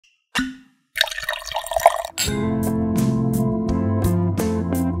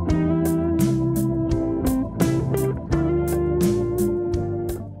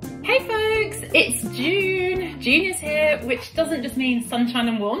which doesn't just mean sunshine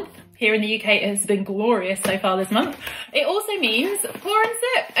and warmth. Here in the UK, it has been glorious so far this month. It also means pour and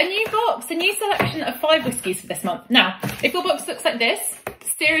sip, a new box, a new selection of 5 whiskies for this month. Now, if your box looks like this,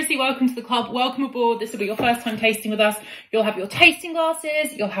 seriously welcome to the club, welcome aboard. This will be your first time tasting with us. You'll have your tasting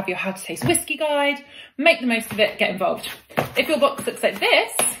glasses, you'll have your how to taste whiskey guide. Make the most of it, get involved. If your box looks like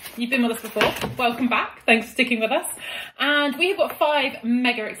this, you've been with us before, welcome back, thanks for sticking with us. And we have got 5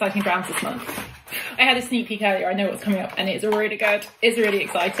 mega exciting brands this month. I had a sneak peek earlier, I know what's coming up and it's really good, it's really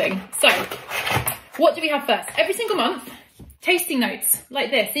exciting. So, what do we have first? Every single month, tasting notes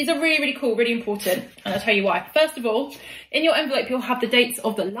like this. These are really, really cool, really important, and I'll tell you why. First of all, in your envelope, you'll have the dates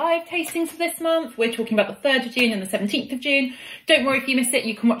of the live tastings for this month. We're talking about the 3rd of June and the 17th of June. Don't worry if you miss it,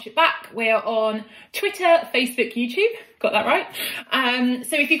 you can watch it back. We're on Twitter, Facebook, YouTube. Got that right?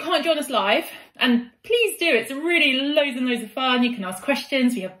 So if you can't join us live, and please do, it's really loads and loads of fun. You can ask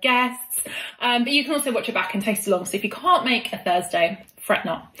questions, we have guests, but you can also watch it back and taste along. So if you can't make a Thursday, fret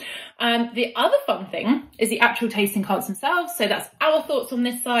not. The other fun thing is the actual tasting cards themselves. So that's our thoughts on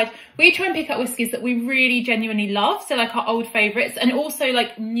this side. We try and pick out whiskies that we really genuinely love. So like our old favourites, and also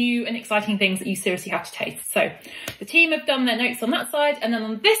like new and exciting things that you seriously have to taste. So the team have done their notes on that side. And then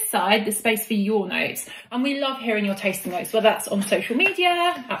on this side, there's space for your notes. And we love hearing your tasting notes, whether that's on social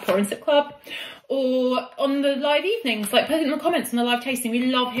media, at Pour and Sip Club, or on the live evenings, like put it in the comments on the live tasting. We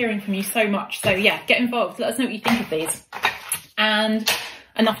love hearing from you so much. So yeah, get involved. Let us know what you think of these. And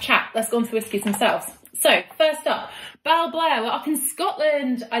enough chat, let's go on to whiskies themselves. So first up, Balblair. We're up in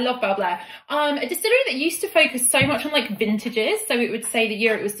Scotland. I love Balblair. A distillery that used to focus so much on like vintages, so it would say the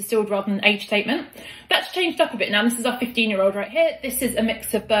year it was distilled rather than an age statement. That's changed up a bit now. This is our 15-year-old right here. This is a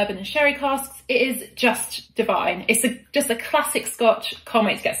mix of bourbon and sherry casks. It is just divine. It's just a classic Scotch. Can't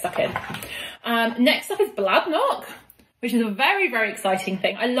wait to get stuck in. Next up is Bladnoch, which is a very, very exciting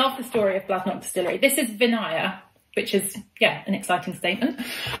thing. I love the story of Bladnoch Distillery. This is Vinaya, which is, yeah, an exciting statement.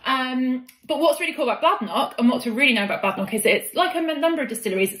 But what's really cool about Bladnoch, and what to really know about Bladnoch, is it's like a number of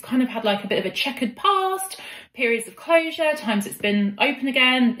distilleries, it's kind of had like a bit of a checkered past, periods of closure, times it's been open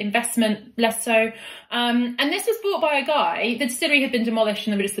again, investment less so. And this was bought by a guy. The distillery had been demolished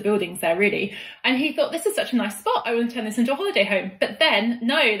and there were just the buildings there, really. And he thought, this is such a nice spot, I want to turn this into a holiday home. But then,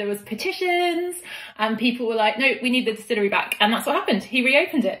 no, there was petitions and people were like, no, we need the distillery back. And that's what happened. He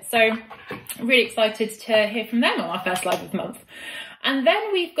reopened it. So really excited to hear from them on our first live of the month. And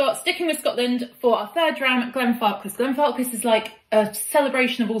then we've got, sticking with Scotland, for our 3rd dram, Glenfarclas. Glenfarclas is like a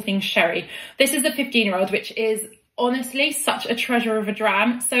celebration of all things sherry. This is a 15-year-old, which is honestly such a treasure of a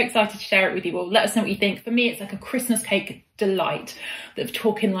dram. So excited to share it with you all. Let us know what you think. For me, it's like a Christmas cake delight. They're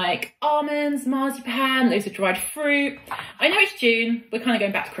talking like almonds, marzipan, loads of dried fruit. I know it's June, we're kind of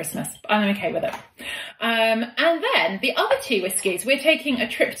going back to Christmas, but I'm okay with it. And then the other 2 whiskies, we're taking a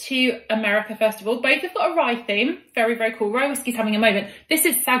trip to America first of all. Both have got a rye theme, very, very cool. Rye whiskey's having a moment. This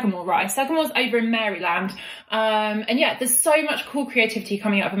is Sagamore rye. Sagamore's over in Maryland. And yeah, there's so much cool creativity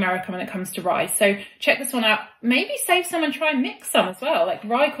coming out of America when it comes to rye. So check this one out. Maybe save some and try and mix some as well. Like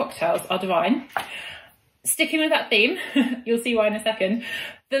rye cocktails are divine. Sticking with that theme, you'll see why in a second.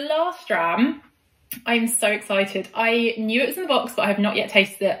 The last dram, I'm so excited. I knew it was in the box, but I have not yet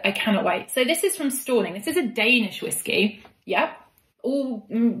tasted it. I cannot wait. So this is from Storning. This is a Danish whiskey. Yep. All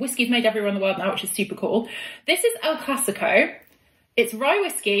whiskies made everywhere in the world now, which is super cool. This is El Clasico. It's rye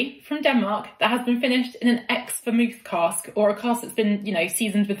whiskey from Denmark that has been finished in an ex-vermouth cask, or a cask that's been, you know,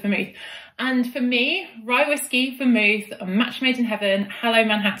 seasoned with vermouth. And for me, rye whiskey, vermouth, a match made in heaven, hello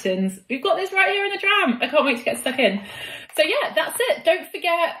Manhattans. We've got this right here in the dram. I can't wait to get stuck in. So yeah, that's it. Don't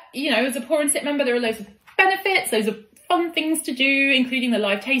forget, you know, as a Pour and Sip member, there are loads of benefits, loads of fun things to do, including the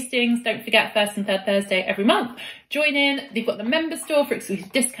live tastings. Don't forget, 1st and 3rd Thursday every month. Join in. They've got the member store for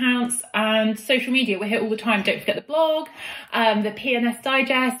exclusive discounts, and social media. We're here all the time. Don't forget the blog, the PNS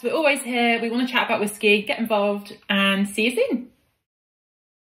Digest. We're always here. We want to chat about whiskey. Get involved and see you soon.